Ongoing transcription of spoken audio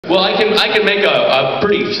Well, I can make a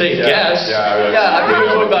pretty safe guess. Yeah, I think we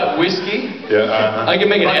were talking about whiskey. Yeah. I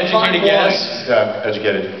can make an educated guess. Yeah,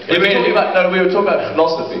 educated. We were talking about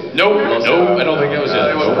philosophy. Nope, I don't think that was it.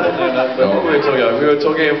 What were we talking about? We were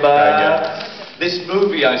talking about this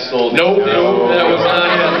movie I saw. Nope, that was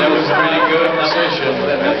not it. That was a really good conversation.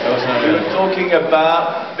 We were talking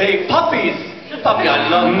about big puppies. Puppy, I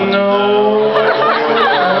love them. No. I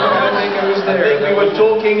think we were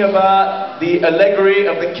talking about the allegory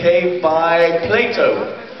of the cave by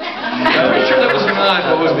Plato. I'm sure that was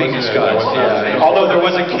not what was being discussed. Yeah. Although there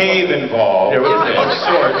was a cave involved. There was of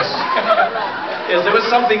sorts. Yes, there was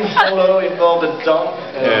something hollow involved, a dump,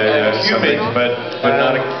 humid, but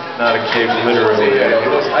not a cave literally.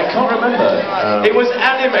 I can't remember. It was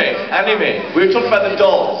anime. We were talking about the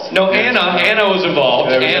dolls. No, Anna was involved.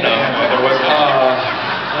 Anna. There was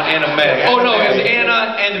Not Anna May. Oh no, it was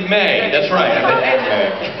Anna and May. That's right.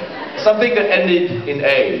 Something that ended in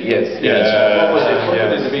A. Yes. What was it? What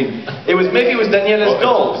did it mean? Maybe it was Daniela's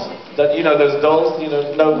dolls. That those dolls.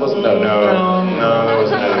 No, it wasn't. No, there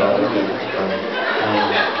wasn't.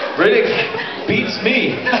 Really beats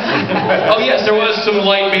me. Oh yes, there was some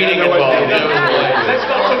light beating involved. Let's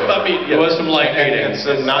not talk about beating. There was some light beating. And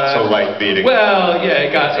some not so light beating. Well, yeah,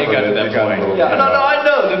 it got to that point. Yeah, no, I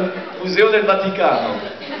know the Museo del Vaticano.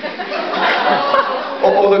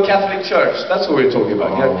 Or the Catholic Church. That's what we're talking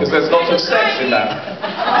about. Yeah, because there's lots of sex in that.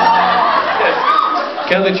 Yes.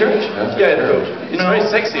 Catholic Church? Yeah, it's very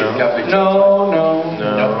sexy. Catholic Church. No.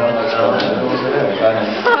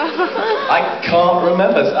 I can't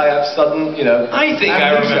remember. I have sudden, I think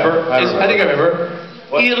I remember. I think I remember.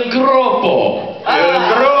 What? Il Groppo.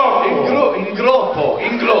 In Groppo.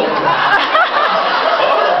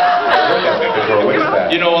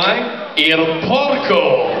 You know why? Il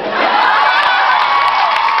Porco.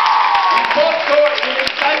 Il Porco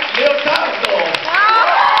is like Leotardo.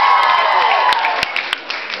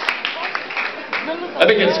 I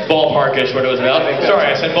think it's ballparkish what it was about. Sorry,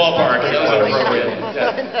 I said ballpark. That was inappropriate.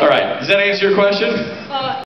 All right. Does that answer your question?